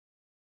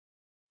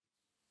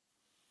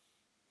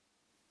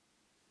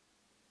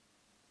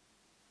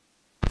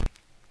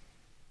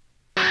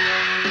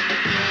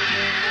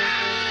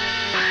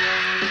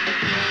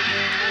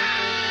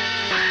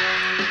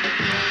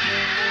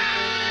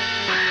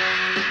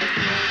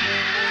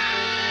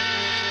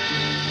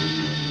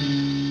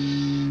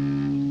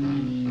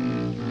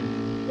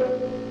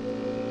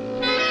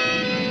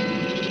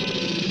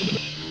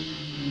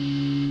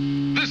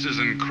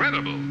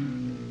incredible.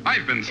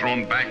 I've been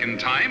thrown back in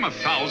time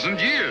 1,000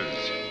 years.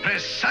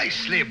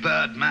 Precisely,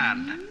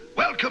 Birdman.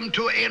 Welcome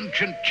to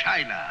ancient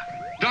China.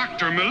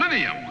 Dr.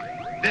 Millennium.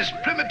 This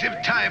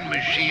primitive time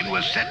machine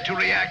was set to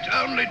react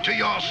only to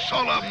your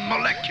solar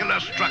molecular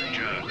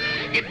structure.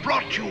 It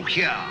brought you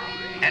here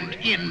and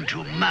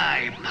into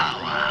my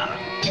power.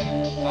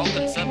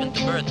 Falcon 7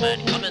 to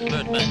Birdman. Come in,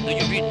 Birdman. Do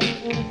you read me?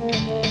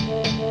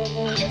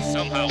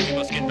 Somehow we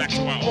must get back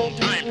to our own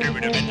time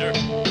period, Avenger.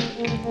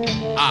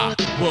 I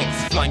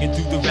was flying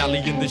through the valley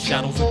in the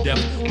shadows of death,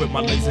 with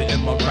my laser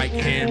in my right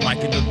hand,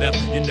 mic in the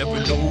left. You never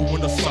know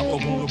when a sucker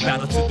will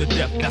battle to the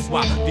death. That's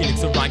why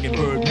Phoenix, Orion,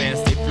 Birdman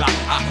stay fly.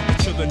 I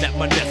was chilling at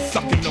my nest,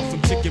 sucking on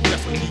some chicken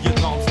breast when the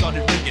alarm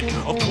started ringing.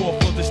 A call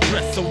for the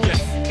stress, so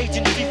yes.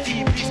 Agent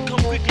VP, please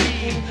come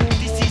quickly.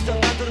 This is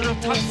another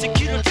of top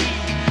security.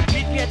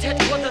 Meet me at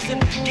headquarters in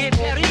Gay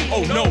Paris.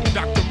 Oh no,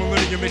 Dr.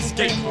 Millennium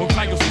escaped from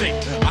Cryo State.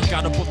 I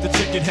got up off the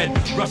chicken head,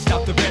 rushed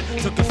out the bed,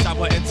 took a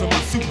shower into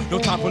my suit. No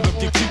time for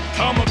looking cute.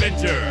 I'm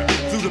Avenger.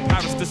 Flew to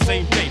Paris the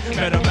same day.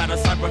 Met him at a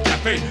cyber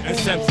cafe in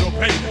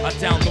Saint-Tropez. I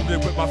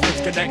downloaded with my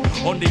friends Connect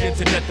on the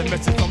internet. The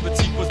message from the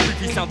chief was brief.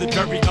 He sounded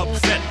very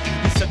upset.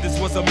 He said this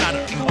was a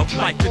matter of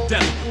life and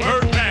death.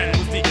 Birdman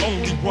was the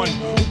only one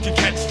who can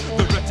catch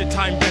the wretched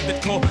time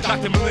bandit called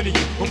Dr. Millennium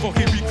before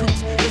he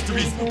recruits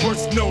history's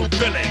worst known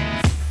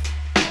villains.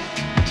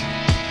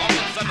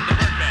 Falcon 7 to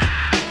Birdman.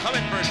 Come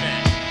in,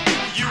 Birdman. Do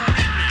you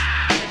read me?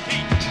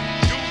 Repeat.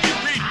 Do you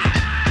read me?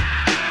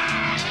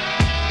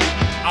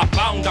 I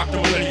found Dr.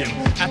 Millennium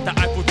at the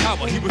Eiffel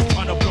Tower. He was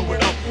trying to blow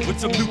it up with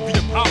some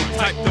nuclear power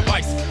type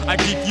device. I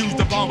defused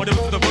the bomb, but it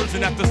was the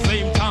version at the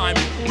same time.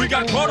 We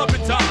got caught up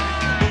in time.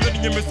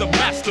 Millennium is a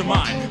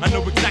mastermind. I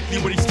know exactly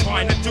what he's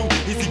trying to do.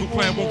 His evil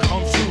plan won't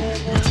come true.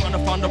 He was trying to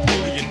find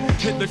Napoleon,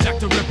 Hitler, Jack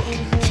the Ripper,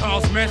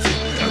 Charles Manson,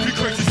 every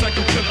crazy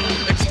psycho killer.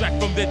 Extract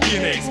from their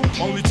DNAs,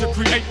 only to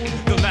create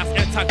the last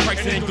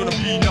Antichrist. It ain't gonna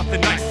be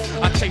nothing nice.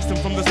 I chased him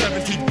from the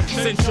 17th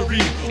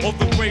century all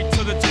the way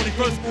to the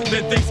 21st.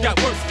 Then things got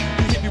worse.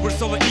 He hit me with a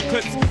solar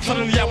eclipse.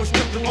 Suddenly I was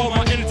stripped of all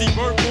my energy.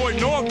 Bird boy,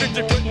 no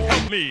Avenger couldn't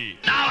help me.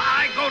 Now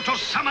I go to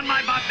summon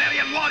my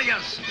barbarian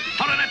warriors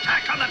for an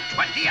attack on the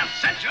 20th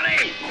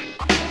century.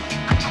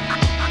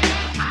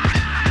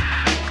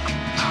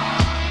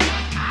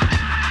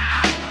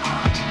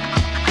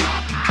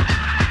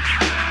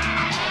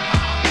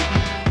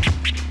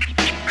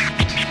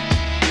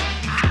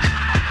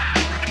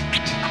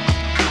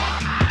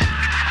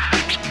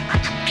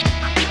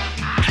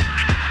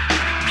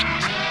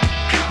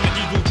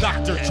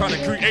 Doctor trying to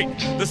create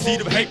the seed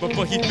of hate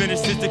before he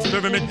finished his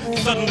experiment.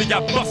 Suddenly I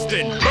bust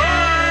in.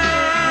 Birdman!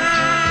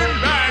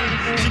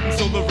 Shooting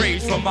solar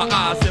rays from my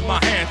eyes and my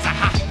hands.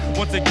 Aha!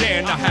 Once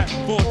again, I have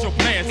forged your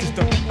plans. It's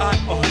the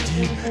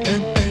Birdman.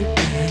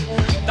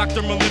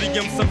 Dr.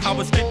 Millennium somehow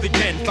escaped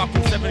again.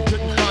 Falcon 7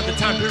 couldn't find the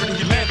time period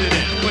he landed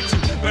in. But you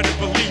better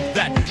believe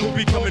that he'll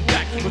be coming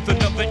back with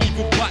another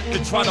evil plot to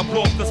try to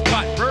blow up the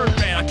spot.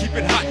 Birdman, I keep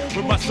it hot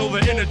with my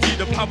solar energy,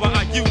 the power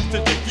I use to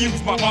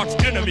defuse my arch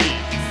enemies.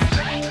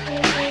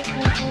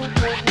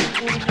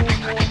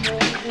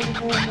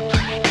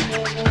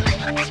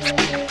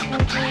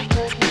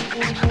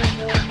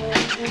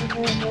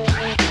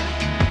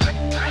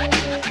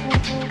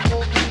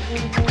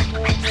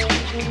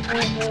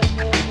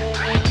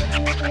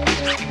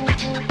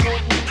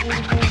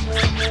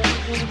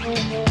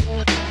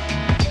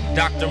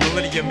 Dr.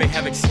 Millennium may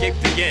have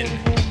escaped again,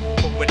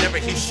 but whenever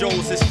he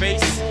shows his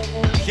face,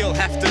 he'll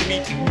have to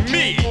meet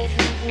me.